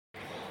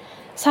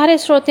ਸਾਰੇ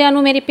ਸਰੋਤਿਆਂ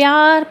ਨੂੰ ਮੇਰੀ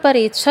ਪਿਆਰ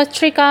ਭਰੀ ਸਤਿ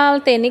ਸ਼੍ਰੀ ਅਕਾਲ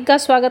ਤੇ ਨਿੱਘਾ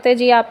ਸਵਾਗਤ ਹੈ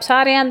ਜੀ ਆਪ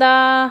ਸਾਰਿਆਂ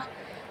ਦਾ।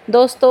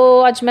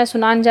 ਦੋਸਤੋ, ਅੱਜ ਮੈਂ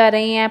ਸੁਣਾਉਣ ਜਾ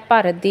ਰਹੀ ਹਾਂ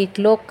ਭਾਰਤ ਦੀ ਇੱਕ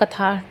ਲੋਕ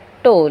ਕਥਾ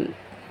ਢੋਲ।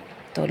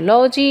 ਤੋ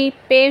ਲਓ ਜੀ,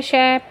 ਪੇਸ਼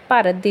ਹੈ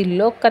ਭਾਰਤ ਦੀ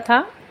ਲੋਕ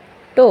ਕਥਾ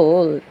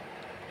ਢੋਲ।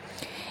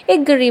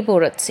 ਇੱਕ ਗਰੀਬ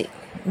ਔਰਤ ਸੀ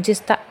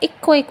ਜਿਸ ਦਾ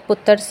ਇੱਕੋ ਇੱਕ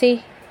ਪੁੱਤਰ ਸੀ।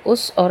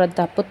 ਉਸ ਔਰਤ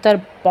ਦਾ ਪੁੱਤਰ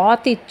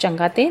ਬਹੁਤ ਹੀ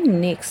ਚੰਗਾ ਤੇ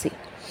ਨੇਕ ਸੀ।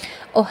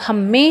 ਉਹ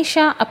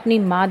ਹਮੇਸ਼ਾ ਆਪਣੀ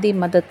ਮਾਂ ਦੀ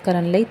ਮਦਦ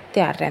ਕਰਨ ਲਈ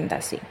ਤਿਆਰ ਰਹਿੰਦਾ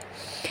ਸੀ।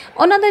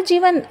 ਉਹਨਾਂ ਦਾ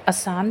ਜੀਵਨ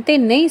ਆਸਾਨ ਤੇ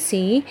ਨਹੀਂ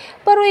ਸੀ,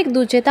 ਪਰ ਉਹ ਇੱਕ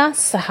ਦੂਜੇ ਦਾ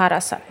ਸਹਾਰਾ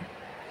ਸਨ।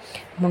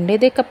 ਮੁੰਡੇ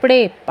ਦੇ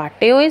ਕੱਪੜੇ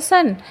ਪਾਟੇ ਹੋਏ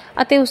ਸਨ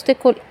ਅਤੇ ਉਸਦੇ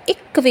ਕੋਲ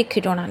ਇੱਕ ਵੀ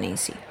ਖਿਡੌਣਾ ਨਹੀਂ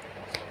ਸੀ,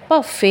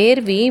 ਪਰ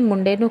ਫਿਰ ਵੀ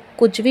ਮੁੰਡੇ ਨੂੰ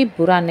ਕੁਝ ਵੀ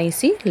ਬੁਰਾ ਨਹੀਂ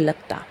ਸੀ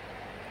ਲੱਗਦਾ।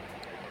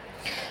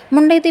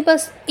 ਮੁੰਡੇ ਦੀ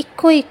ਬਸ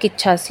ਇੱਕੋ ਇੱਕ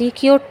ਇੱਛਾ ਸੀ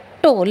ਕਿ ਉਹ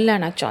ਢੋਲ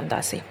ਲੈਣਾ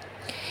ਚਾਹੁੰਦਾ ਸੀ।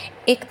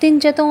 ਇੱਕ ਦਿਨ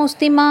ਜਦੋਂ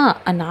ਉਸਦੀ ਮਾਂ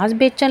ਅਨਾਜ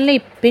ਵੇਚਣ ਲਈ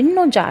ਪਿੰਡ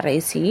ਨੂੰ ਜਾ ਰਹੀ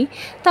ਸੀ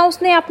ਤਾਂ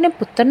ਉਸਨੇ ਆਪਣੇ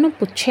ਪੁੱਤਰ ਨੂੰ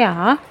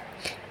ਪੁੱਛਿਆ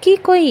ਕਿ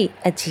ਕੋਈ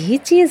ਅਜਿਹੀ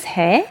ਚੀਜ਼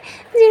ਹੈ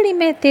ਜਿਹੜੀ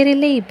ਮੈਂ ਤੇਰੇ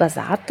ਲਈ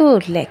ਬਾਜ਼ਾਰ ਤੋਂ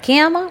ਲੈ ਕੇ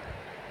ਆਵਾਂ।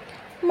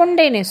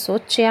 ਮੁੰਡੇ ਨੇ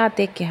ਸੋਚਿਆ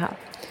ਤੇ ਕਿਹਾ,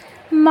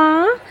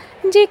 ਮਾਂ,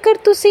 ਜੇਕਰ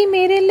ਤੁਸੀਂ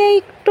ਮੇਰੇ ਲਈ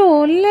ਇੱਕ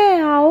ਢੋਲ ਲੈ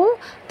ਆਓ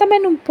ਤਾਂ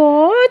ਮੈਨੂੰ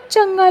ਬਹੁਤ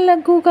ਚੰਗਾ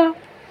ਲੱਗੂਗਾ।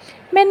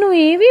 ਮੈਨੂੰ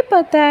ਇਹ ਵੀ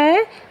ਪਤਾ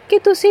ਹੈ ਕਿ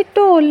ਤੁਸੀਂ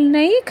ਢੋਲ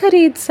ਨਹੀਂ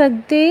ਖਰੀਦ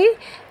ਸਕਦੇ,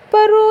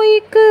 ਪਰ ਉਹ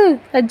ਇੱਕ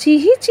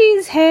ਅਜਿਹੀ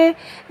ਚੀਜ਼ ਹੈ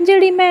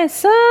ਜਿਹੜੀ ਮੈਂ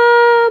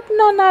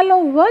ਸਭਨਾਂ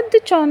ਨਾਲੋਂ ਵੱਧ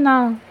ਚਾਹੁੰਦਾ।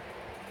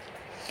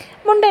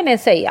 ਮੁੰਡੇ ਨੇ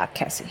ਸਹੀ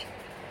ਆਖਿਆ ਸੀ।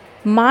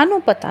 ਮਾਂ ਨੂੰ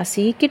ਪਤਾ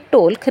ਸੀ ਕਿ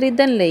ਢੋਲ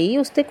ਖਰੀਦਣ ਲਈ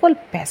ਉਸਦੇ ਕੋਲ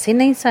ਪੈਸੇ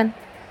ਨਹੀਂ ਸਨ।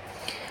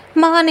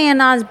 ਮਾਂ ਨੇ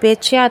ਅਨਾਜ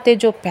ਵੇਚਿਆ ਤੇ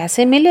ਜੋ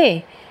ਪੈਸੇ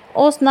ਮਿਲੇ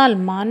ਉਸ ਨਾਲ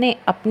ਮਾਂ ਨੇ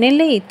ਆਪਣੇ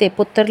ਲਈ ਤੇ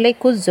ਪੁੱਤਰ ਲਈ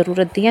ਕੁਝ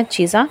ਜ਼ਰੂਰਤ ਦੀਆਂ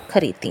ਚੀਜ਼ਾਂ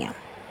ਖਰੀਦੀਆਂ।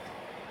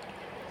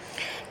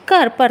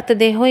 ਘਰ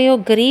ਪਰਤਦੇ ਹੋਏ ਉਹ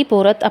ਗਰੀਬ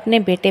ਔਰਤ ਆਪਣੇ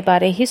ਬੇਟੇ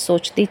ਬਾਰੇ ਹੀ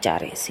ਸੋਚਦੀ ਜਾ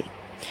ਰਹੀ ਸੀ।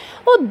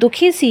 ਉਹ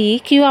ਦੁਖੀ ਸੀ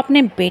ਕਿ ਉਹ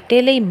ਆਪਣੇ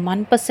ਬੇਟੇ ਲਈ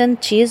ਮਨਪਸੰਦ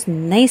ਚੀਜ਼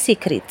ਨਹੀਂ ਸੀ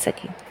ਖਰੀਦ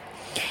ਸਕੀ।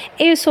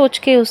 ਇਹ ਸੋਚ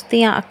ਕੇ ਉਸ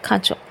ਦੀਆਂ ਅੱਖਾਂ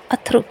 'ਚੋਂ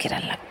ਅੱਥਰੂ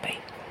ਗਿਰਨ ਲੱਗ ਪਏ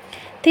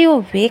ਤੇ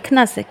ਉਹ ਵੇਖ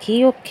ਨਾ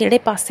ਸਕੀ ਉਹ ਕਿਹੜੇ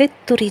ਪਾਸੇ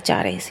ਤੁਰੀ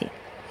ਜਾ ਰਹੀ ਸੀ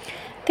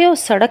ਤੇ ਉਹ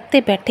ਸੜਕ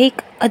 'ਤੇ ਬੈਠੇ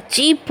ਇੱਕ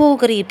ਅਜੀਬੋ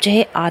ਗਰੀਬ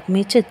ਜਿਹੇ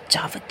ਆਦਮੀ 'ਚ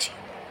ਜਾ ਵੱਜੀ।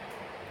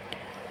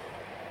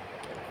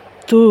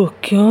 ਤੂੰ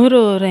ਕਿਉਂ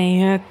ਰੋ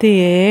ਰਹੀ ਹੈ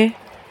ਧੀਏ?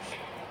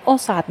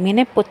 ਉਸ ਆਦਮੀ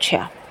ਨੇ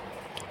ਪੁੱਛਿਆ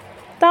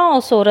ਤਾਂ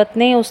ਉਸ ਔਰਤ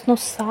ਨੇ ਉਸਨੂੰ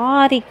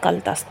ਸਾਰੀ ਗੱਲ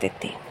ਦੱਸ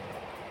ਦਿੱਤੀ।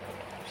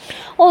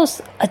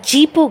 ਉਸ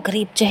ਅਜੀਬੋ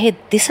ਗਰੀਬ ਜਿਹੇ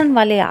ਦਿਸਣ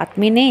ਵਾਲੇ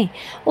ਆਦਮੀ ਨੇ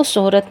ਉਸ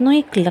ਔਰਤ ਨੂੰ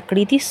ਇੱਕ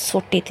ਲੱਕੜੀ ਦੀ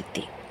ਸੋਟੀ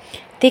ਦਿੱਤੀ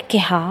ਤੇ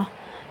ਕਿਹਾ,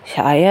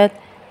 ਸ਼ਾਇਦ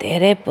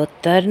ਤੇਰੇ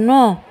ਪੁੱਤਰ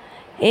ਨੂੰ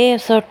ਇਹ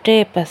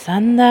ਸੋਟੇ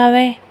ਪਸੰਦ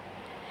ਆਵੇ।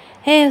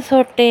 ਇਹ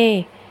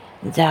ਸੋਟੇ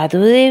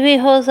ਜਾਦੂ ਦੇ ਵੀ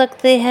ਹੋ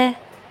ਸਕਦੇ ਹੈ।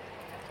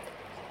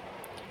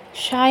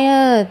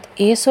 ਸ਼ਾਇਦ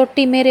ਇਹ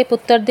ਸੋਟੀ ਮੇਰੇ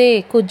ਪੁੱਤਰ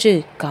ਦੇ ਕੁਝ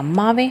ਕੰਮ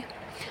ਆਵੇ,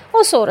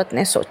 ਉਸ ਔਰਤ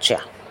ਨੇ ਸੋਚਿਆ।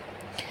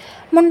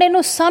 ਮੁੰਡੇ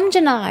ਨੂੰ ਸਮਝ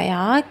ਨਾ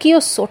ਆਇਆ ਕਿ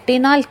ਉਹ ਸੋਟੇ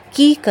ਨਾਲ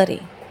ਕੀ ਕਰੇ।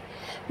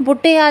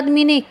 ਬੁੱਢੇ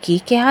ਆਦਮੀ ਨੇ ਕੀ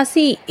ਕਿਹਾ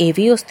ਸੀ ਇਹ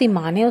ਵੀ ਉਸਦੀ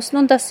ਮਾਂ ਨੇ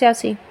ਉਸਨੂੰ ਦੱਸਿਆ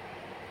ਸੀ।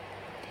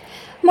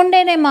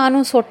 ਮੁੰਡੇ ਨੇ ਮਾਂ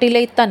ਨੂੰ ਸੋਟੀ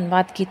ਲਈ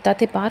ਧੰਨਵਾਦ ਕੀਤਾ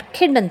ਤੇ ਬਾਹਰ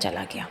ਖੇਡਣ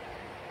ਚਲਾ ਗਿਆ।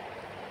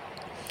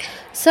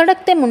 ਸੜਕ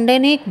 'ਤੇ ਮੁੰਡੇ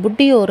ਨੇ ਇੱਕ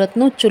ਬੁੱਢੀ ਔਰਤ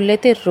ਨੂੰ ਚੁੱਲ੍ਹੇ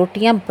 'ਤੇ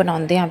ਰੋਟੀਆਂ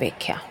ਬਣਾਉਂਦਿਆਂ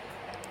ਵੇਖਿਆ।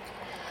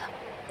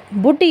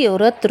 ਬੁੱਢੀ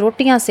ਔਰਤ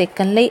ਰੋਟੀਆਂ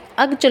ਸੇਕਣ ਲਈ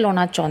ਅੱਗ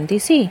ਜਲਾਉਣਾ ਚਾਹੁੰਦੀ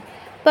ਸੀ,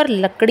 ਪਰ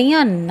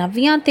ਲੱਕੜੀਆਂ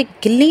ਨਵੀਆਂ ਤੇ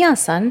ਗਿੱਲੀਆਂ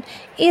ਸਨ,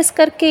 ਇਸ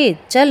ਕਰਕੇ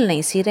ਜਲ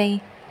ਨਹੀਂ ਸੀ ਰਹੀ।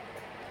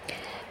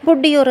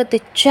 ਬੁੱਢੀ ਔਰਤ ਦੇ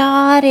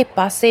ਚਾਰੇ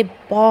ਪਾਸੇ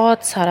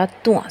ਬਹੁਤ ਸਾਰਾ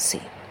ਧੂੰਆਂ ਸੀ,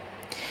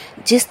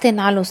 ਜਿਸ ਦੇ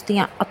ਨਾਲ ਉਸ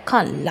ਦੀਆਂ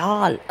ਅੱਖਾਂ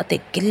ਲਾਲ ਅਤੇ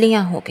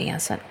ਗਿੱਲੀਆਂ ਹੋ ਗਈਆਂ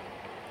ਸਨ।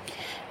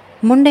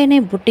 ਮੁੰਡੇ ਨੇ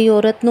ਬੁੱਢੀ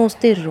ਔਰਤ ਨੂੰ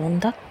ਉਸਦੇ ਰੋਣ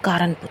ਦਾ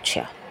ਕਾਰਨ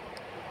ਪੁੱਛਿਆ।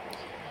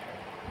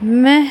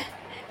 ਮੈਂ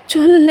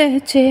ਚੁੱਲ੍ਹੇ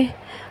 'ਚ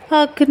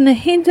ਅੱਗ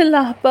ਨਹੀਂ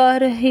ਜਲਾ ਪਾ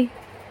ਰਹੀ,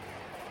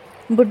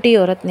 ਬੁੱਢੀ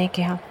ਔਰਤ ਨੇ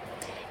ਕਿਹਾ।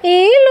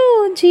 ਇਹ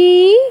ਲਓ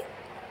ਜੀ,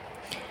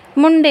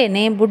 ਮੁੰਡੇ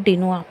ਨੇ ਬੁੱਢੀ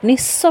ਨੂੰ ਆਪਣੀ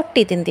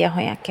ਸੋਟੀ ਦਿੰਦਿਆਂ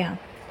ਹੋਇਆਂ ਕਿਹਾ।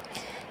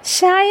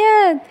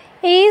 ਸ਼ਾਇਦ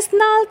ਇਸ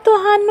ਨਾਲ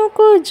ਤੁਹਾਨੂੰ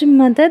ਕੁਝ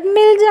ਮਦਦ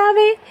ਮਿਲ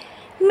ਜਾਵੇ।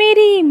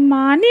 ਮੇਰੀ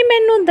ਮਾਂ ਨੇ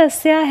ਮੈਨੂੰ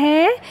ਦੱਸਿਆ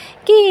ਹੈ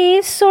ਕਿ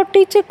ਇਸ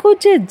ਸੋਟੀ 'ਚ ਕੁਝ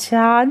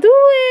ਜਾਦੂ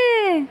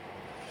ਹੈ।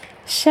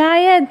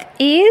 ਸ਼ਾਇਦ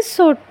ਇਹ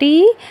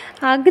ਸੋਟੀ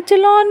ਅੱਗ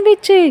ਜਲਾਉਣ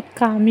ਵਿੱਚ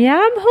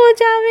ਕਾਮਯਾਬ ਹੋ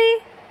ਜਾਵੇ।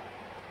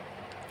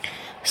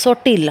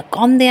 ਸੋਟੀ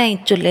ਲਗਾਉਂਦਿਆਂ ਹੀ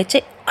ਚੁੱਲ੍ਹੇ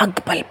 'ਚ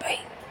ਅੱਗ ਬਲ ਪਈ।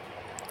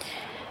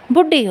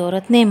 ਬੁੱਢੀ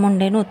ਔਰਤ ਨੇ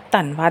ਮੁੰਡੇ ਨੂੰ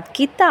ਧੰਨਵਾਦ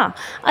ਕੀਤਾ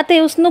ਅਤੇ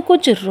ਉਸਨੂੰ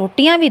ਕੁਝ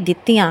ਰੋਟੀਆਂ ਵੀ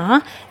ਦਿੱਤੀਆਂ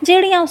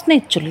ਜਿਹੜੀਆਂ ਉਸਨੇ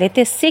ਚੁੱਲ੍ਹੇ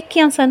 'ਤੇ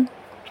ਸੇਕੀਆਂ ਸਨ।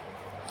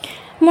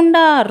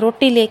 ਮੁੰਡਾ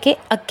ਰੋਟੀ ਲੈ ਕੇ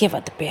ਅੱਗੇ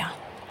ਵਧ ਪਿਆ।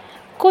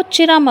 ਕੁਝ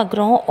ਚਿਰਾਂ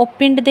ਮਗਰੋਂ ਉਹ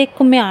ਪਿੰਡ ਦੇ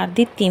ਘੁਮਿਆਰ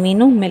ਦੀ ਤੀਵੀਂ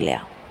ਨੂੰ ਮਿਲਿਆ।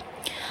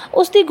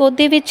 ਉਸਦੀ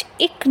ਗੋਦੀ ਵਿੱਚ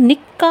ਇੱਕ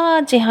ਨਿੱਕਾ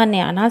ਜਿਹਾ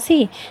ਨਿਆਣਾ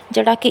ਸੀ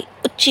ਜਿਹੜਾ ਕਿ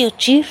ਉੱਚੀ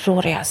ਉੱਚੀ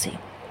ਰੋ ਰਿਹਾ ਸੀ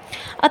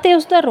ਅਤੇ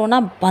ਉਸਦਾ ਰੋਣਾ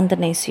ਬੰਦ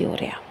ਨਹੀਂ ਸੀ ਹੋ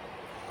ਰਿਹਾ।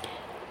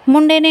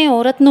 ਮੁੰਡੇ ਨੇ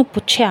ਔਰਤ ਨੂੰ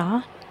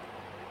ਪੁੱਛਿਆ,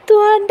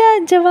 ਤੁਹਾਡਾ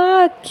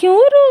ਜਵਾਕ ਕਿਉਂ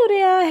ਰੋ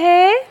ਰਿਹਾ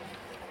ਹੈ?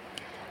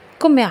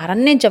 ਘੁਮਿਆਰਨ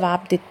ਨੇ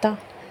ਜਵਾਬ ਦਿੱਤਾ,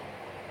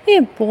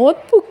 ਇਹ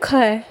ਬਹੁਤ ਭੁੱਖਾ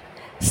ਹੈ।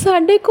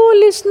 ਸਾਡੇ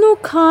ਕੋਲ ਇਸ ਨੂੰ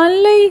ਖਾਣ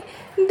ਲਈ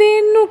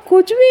ਦੇਣ ਨੂੰ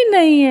ਕੁਝ ਵੀ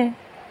ਨਹੀਂ ਹੈ।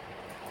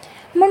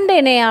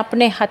 ਮੁੰਡੇ ਨੇ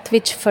ਆਪਣੇ ਹੱਥ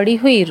ਵਿੱਚ ਫੜੀ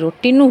ਹੋਈ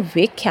ਰੋਟੀ ਨੂੰ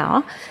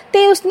ਵੇਖਿਆ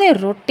ਤੇ ਉਸਨੇ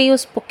ਰੋਟੀ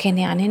ਉਸ ਭੁੱਖੇ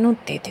ਨਿਆਣੇ ਨੂੰ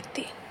ਦੇ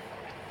ਦਿੱਤੀ।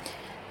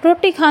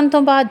 ਰੋਟੀ ਖਾਣ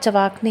ਤੋਂ ਬਾਅਦ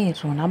ਜਵਾਕ ਨੇ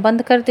ਰੋਣਾ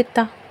ਬੰਦ ਕਰ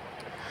ਦਿੱਤਾ।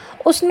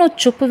 ਉਸਨੂੰ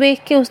ਚੁੱਪ ਵੇਖ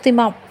ਕੇ ਉਸਦੀ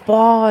ਮਾਂ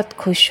ਬਹੁਤ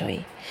ਖੁਸ਼ ਹੋਈ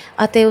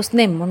ਅਤੇ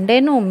ਉਸਨੇ ਮੁੰਡੇ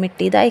ਨੂੰ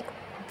ਮਿੱਟੀ ਦਾ ਇੱਕ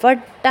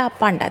ਵੱਡਾ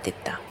ਭਾਂਡਾ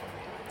ਦਿੱਤਾ।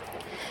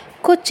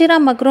 ਕੁਝ ਚਿਰਾਂ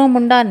ਮਗਰੋਂ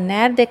ਮੁੰਡਾ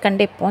ਨਹਿਰ ਦੇ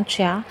ਕੰਢੇ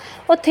ਪਹੁੰਚਿਆ।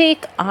 ਉੱਥੇ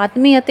ਇੱਕ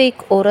ਆਦਮੀ ਅਤੇ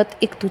ਇੱਕ ਔਰਤ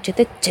ਇੱਕ ਦੂਜੇ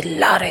 'ਤੇ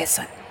ਚਿੱਲਾ ਰਹੇ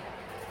ਸਨ।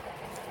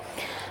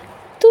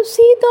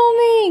 ਤੁਸੀਂ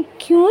ਦੋਵੇਂ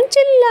ਕਿਉਂ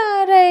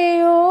ਚਿੱਲਾ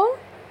ਰਹੇ ਹੋ?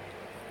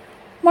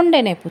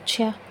 ਮੁੰਡੇ ਨੇ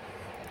ਪੁੱਛਿਆ।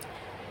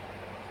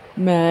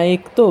 ਮੈਂ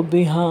ਇੱਕ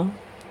ਧੋਬੀ ਹਾਂ,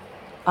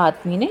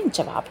 ਆਦਮੀ ਨੇ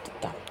ਜਵਾਬ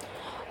ਦਿੱਤਾ,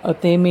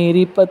 ਅਤੇ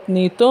ਮੇਰੀ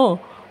ਪਤਨੀ ਤੋਂ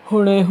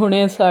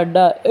ਹੁਣੇ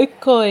ਸਾਡਾ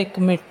ਇੱਕੋ ਇੱਕ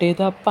ਮਿੱਟੀ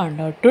ਦਾ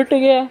ਭਾਂਡਾ ਟੁੱਟ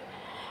ਗਿਆ।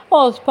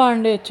 ਉਸ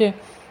ਭਾਂਡੇ 'ਚ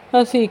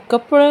ਅਸੀਂ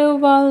ਕੱਪੜੇ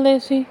ਉਬਾਲਦੇ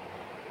ਸੀ।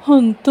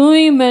 ਹੁਣ ਤੂੰ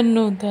ਹੀ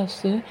ਮੈਨੂੰ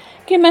ਦੱਸ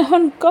ਕਿ ਮੈਂ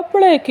ਹੁਣ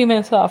ਕੱਪੜੇ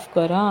ਕਿਵੇਂ ਸਾਫ਼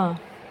ਕਰਾਂ।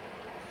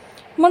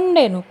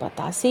 ਮੁੰਡੇ ਨੂੰ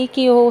ਪਤਾ ਸੀ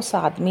ਕਿ ਉਹ ਉਸ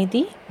ਆਦਮੀ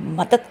ਦੀ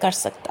ਮਦਦ ਕਰ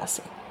ਸਕਦਾ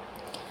ਸੀ।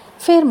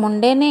 ਫਿਰ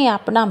ਮੁੰਡੇ ਨੇ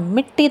ਆਪਣਾ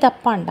ਮਿੱਟੀ ਦਾ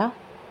ਭਾਂਡਾ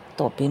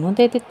ਧੋਬੀ ਨੂੰ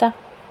ਦੇ ਦਿੱਤਾ।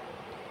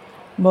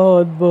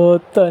 ਬਹੁਤ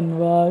ਬਹੁਤ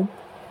ਧੰਨਵਾਦ,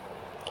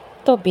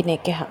 ਧੋਬੀ ਨੇ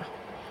ਕਿਹਾ।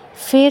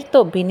 ਫਿਰ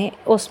ਧੋਬੀ ਨੇ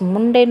ਉਸ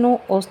ਮੁੰਡੇ ਨੂੰ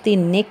ਉਸ ਦੀ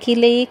ਨੇਕੀ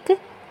ਲਈ ਇੱਕ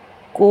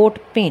ਕੋਟ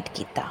ਭੇਂਟ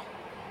ਕੀਤਾ।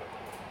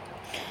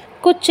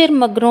 ਕੁਝ ਚਿਰ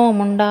ਮਗਰੋਂ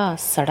ਮੁੰਡਾ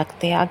ਸੜਕ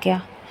 'ਤੇ ਆ ਗਿਆ।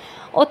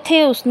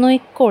 ਉੱਥੇ ਉਸਨੂੰ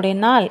ਇੱਕ ਘੋੜੇ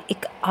ਨਾਲ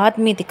ਇੱਕ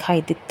ਆਦਮੀ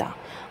ਦਿਖਾਈ ਦਿੱਤਾ।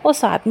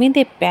 ਉਸ ਆਦਮੀ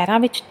ਦੇ ਪੈਰਾਂ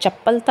ਵਿੱਚ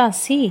ਚੱਪਲ ਤਾਂ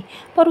ਸੀ,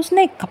 ਪਰ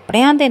ਉਸਨੇ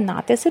ਕੱਪੜਿਆਂ ਦੇ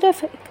ਨਾਂ 'ਤੇ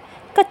ਸਿਰਫ ਇੱਕ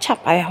ਕੱਛਾ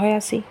ਪਾਇਆ ਹੋਇਆ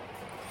ਸੀ।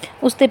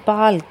 ਉਸਦੇ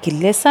ਵਾਲ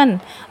ਗਿੱਲੇ ਸਨ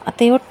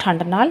ਅਤੇ ਉਹ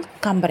ਠੰਡ ਨਾਲ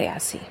ਕੰਬ ਰਿਹਾ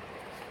ਸੀ।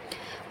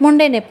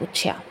 ਮੁੰਡੇ ਨੇ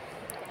ਪੁੱਛਿਆ,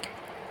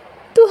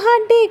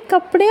 ਤੁਹਾਡੇ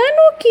ਕੱਪੜਿਆਂ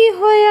ਨੂੰ ਕੀ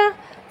ਹੋਇਆ?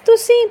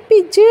 ਤੁਸੀਂ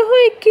ਭਿੱਜੇ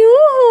ਹੋਏ ਕਿਉਂ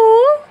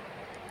ਹੋ?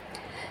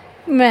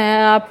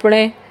 ਮੈਂ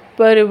ਆਪਣੇ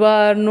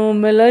ਪਰਿਵਾਰ ਨੂੰ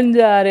ਮਿਲਣ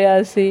ਜਾ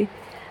ਰਿਹਾ ਸੀ,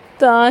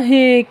 ਤਾਂ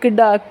ਹੀ ਇੱਕ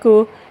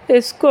ਡਾਕੂ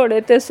ਇਸ ਘੋੜੇ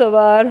 'ਤੇ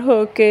ਸਵਾਰ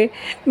ਹੋ ਕੇ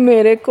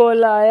ਮੇਰੇ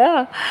ਕੋਲ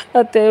ਆਇਆ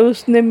ਅਤੇ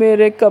ਉਸਨੇ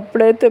ਮੇਰੇ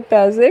ਕੱਪੜੇ ਤੇ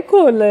ਪੈਸੇ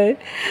ਖੋਹ ਲਏ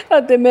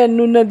ਅਤੇ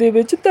ਮੈਨੂੰ ਨਦੀ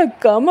ਵਿੱਚ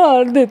ਧੱਕਾ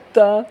ਮਾਰ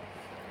ਦਿੱਤਾ,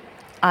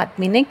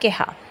 ਆਦਮੀ ਨੇ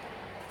ਕਿਹਾ।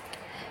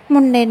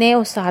 ਮੁੰਡੇ ਨੇ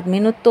ਉਸ ਆਦਮੀ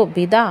ਨੂੰ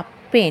ਧੋਬੀ ਦਾ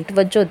ਭੇਂਟ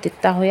ਵਜੋਂ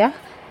ਦਿੱਤਾ ਹੋਇਆ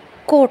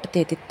ਕੋਟ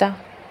ਦੇ ਦਿੱਤਾ।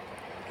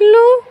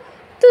 ਲਓ,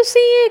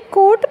 ਤੁਸੀਂ ਇਹ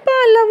ਕੋਟ ਪਾ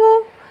ਲਵੋ,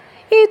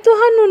 ਇਹ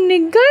ਤੁਹਾਨੂੰ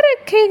ਨਿੱਘਾ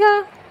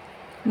ਰੱਖੇਗਾ,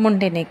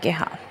 ਮੁੰਡੇ ਨੇ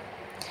ਕਿਹਾ।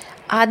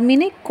 ਆਦਮੀ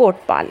ਨੇ ਕੋਟ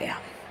ਪਾ ਲਿਆ।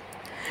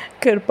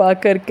 ਕਿਰਪਾ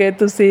ਕਰਕੇ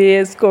ਤੁਸੀਂ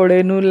ਇਸ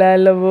ਘੋੜੇ ਨੂੰ ਲੈ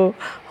ਲਵੋ,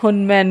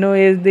 ਹੁਣ ਮੈਨੂੰ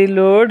ਇਸ ਦੀ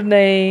ਲੋੜ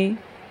ਨਹੀਂ,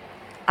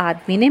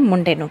 ਆਦਮੀ ਨੇ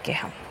ਮੁੰਡੇ ਨੂੰ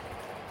ਕਿਹਾ।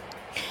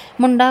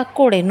 ਮੁੰਡਾ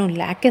ਘੋੜੇ ਨੂੰ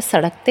ਲੈ ਕੇ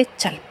ਸੜਕ 'ਤੇ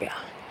ਚੱਲ ਪਿਆ।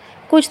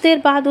 ਕੁਝ ਦੇਰ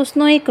ਬਾਅਦ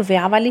ਉਸਨੂੰ ਇੱਕ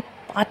ਵਿਆਹ ਵਾਲੀ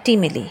ਪਾਰਟੀ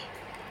ਮਿਲੀ।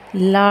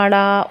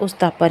 ਲਾੜਾ,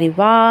 ਉਸਦਾ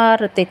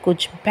ਪਰਿਵਾਰ ਅਤੇ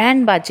ਕੁਝ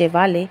ਬੈਂਡ ਬਾਜੇ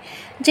ਵਾਲੇ,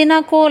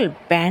 ਜਿਨ੍ਹਾਂ ਕੋਲ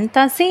ਬੈਂਡ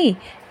ਤਾਂ ਸੀ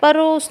ਪਰ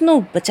ਉਹ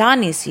ਉਸਨੂੰ ਬਚਾ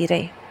ਨਹੀਂ ਸੀ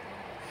ਰਹੇ।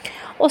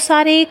 ਉਹ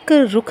ਸਾਰੇ ਇੱਕ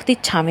ਰੁੱਖ ਦੀ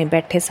ਛਾਵੇਂ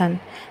ਬੈਠੇ ਸਨ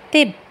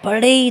ਅਤੇ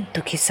ਬੜੇ ਹੀ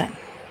ਦੁਖੀ ਸਨ।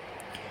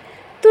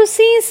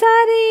 ਤੁਸੀਂ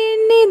ਸਾਰੇ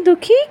ਇੰਨੇ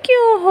ਦੁਖੀ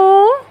ਕਿਉਂ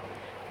ਹੋ?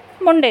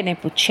 ਮੁੰਡੇ ਨੇ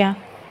ਪੁੱਛਿਆ।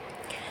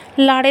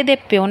 ਲਾੜੇ ਦੇ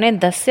ਪਿਓ ਨੇ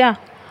ਦੱਸਿਆ,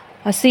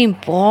 ਅਸੀਂ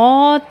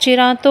ਬਹੁਤ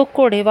ਚਿਰਾਂ ਤੋਂ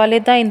ਘੋੜੇ ਵਾਲੇ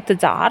ਦਾ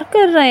ਇੰਤਜ਼ਾਰ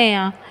ਕਰ ਰਹੇ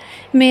ਹਾਂ।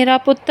 ਮੇਰਾ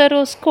ਪੁੱਤਰ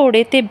ਉਸ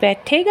ਘੋੜੇ 'ਤੇ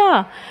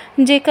ਬੈਠੇਗਾ।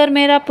 ਜੇਕਰ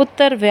ਮੇਰਾ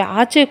ਪੁੱਤਰ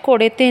ਵਿਆਹ 'ਚ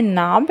ਘੋੜੇ 'ਤੇ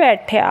ਨਾ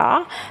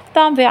ਬੈਠਿਆ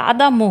ਤਾਂ ਵਿਆਹ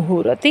ਦਾ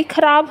ਮਹੂਰਤ ਹੀ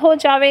ਖਰਾਬ ਹੋ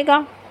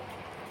ਜਾਵੇਗਾ।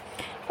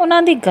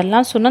 ਉਹਨਾਂ ਦੀ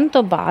ਗੱਲਾਂ ਸੁਣਨ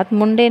ਤੋਂ ਬਾਅਦ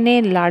ਮੁੰਡੇ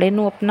ਨੇ ਲਾੜੇ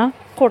ਨੂੰ ਆਪਣਾ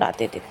ਘੋੜਾ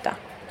ਦੇ ਦਿੱਤਾ।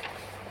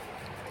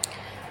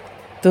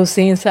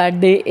 ਤੁਸੀਂ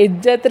ਸਾਡੀ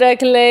ਇੱਜ਼ਤ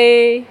ਰੱਖ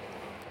ਲਈ,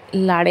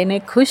 ਲਾੜੇ ਨੇ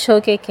ਖੁਸ਼ ਹੋ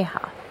ਕੇ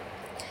ਕਿਹਾ।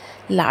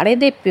 ਲਾੜੇ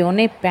ਦੇ ਪਿਓ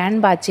ਨੇ ਬੈਂਡ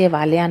ਬਾਜੇ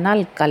ਵਾਲਿਆਂ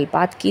ਨਾਲ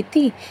ਗੱਲਬਾਤ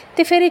ਕੀਤੀ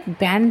ਅਤੇ ਫਿਰ ਇੱਕ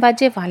ਬੈਂਡ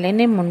ਬਾਜੇ ਵਾਲੇ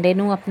ਨੇ ਮੁੰਡੇ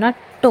ਨੂੰ ਆਪਣਾ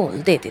ਢੋਲ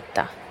ਦੇ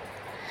ਦਿੱਤਾ।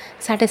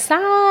 ਸਾਡੇ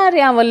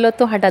ਸਾਰਿਆਂ ਵੱਲੋਂ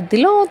ਤੁਹਾਡਾ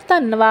ਦਿਲੋਂ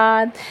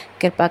ਧੰਨਵਾਦ।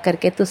 ਕਿਰਪਾ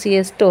ਕਰਕੇ ਤੁਸੀਂ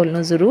ਇਸ ਢੋਲ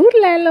ਨੂੰ ਜ਼ਰੂਰ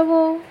ਲੈ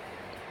ਲਵੋ।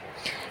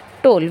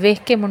 ਢੋਲ ਵੇਖ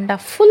ਕੇ ਮੁੰਡਾ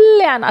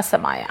ਫੁੱਲਿਆ ਨਾ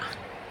ਸਮਾਇਆ।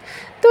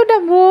 ਤੁਹਾਡਾ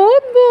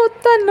ਬਹੁਤ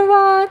ਬਹੁਤ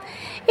ਧੰਨਵਾਦ।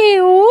 ਇਹ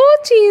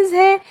ਉਹ ਚੀਜ਼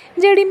ਹੈ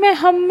ਜਿਹੜੀ ਮੈਂ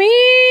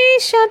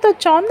ਹਮੇਸ਼ਾ ਤੋਂ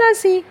ਚਾਹੁੰਦਾ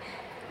ਸੀ।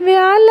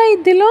 ਵਿਆਹ ਲਈ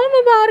ਦਿਲੋਂ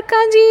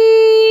ਮੁਬਾਰਕਾਂ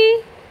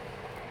ਜੀ।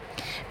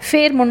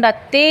 ਫਿਰ ਮੁੰਡਾ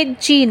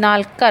ਤੇਜ਼ੀ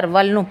ਨਾਲ ਘਰ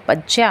ਵੱਲ ਨੂੰ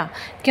ਭੱਜਿਆ,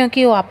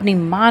 ਕਿਉਂਕਿ ਉਹ ਆਪਣੀ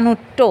ਮਾਂ ਨੂੰ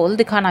ਢੋਲ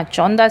ਦਿਖਾਉਣਾ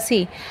ਚਾਹੁੰਦਾ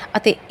ਸੀ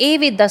ਅਤੇ ਇਹ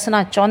ਵੀ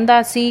ਦੱਸਣਾ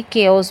ਚਾਹੁੰਦਾ ਸੀ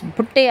ਕਿ ਉਸ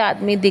ਬੁੱਢੇ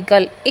ਆਦਮੀ ਦੀ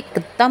ਗੱਲ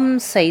ਇੱਕਦਮ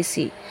ਸਹੀ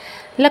ਸੀ।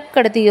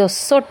 ਲੱਕੜ ਦੀ ਉਸ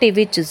ਸੋਟੀ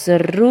ਵਿੱਚ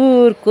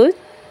ਜ਼ਰੂਰ ਕੁਝ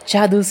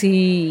ਜਾਦੂ ਸੀ।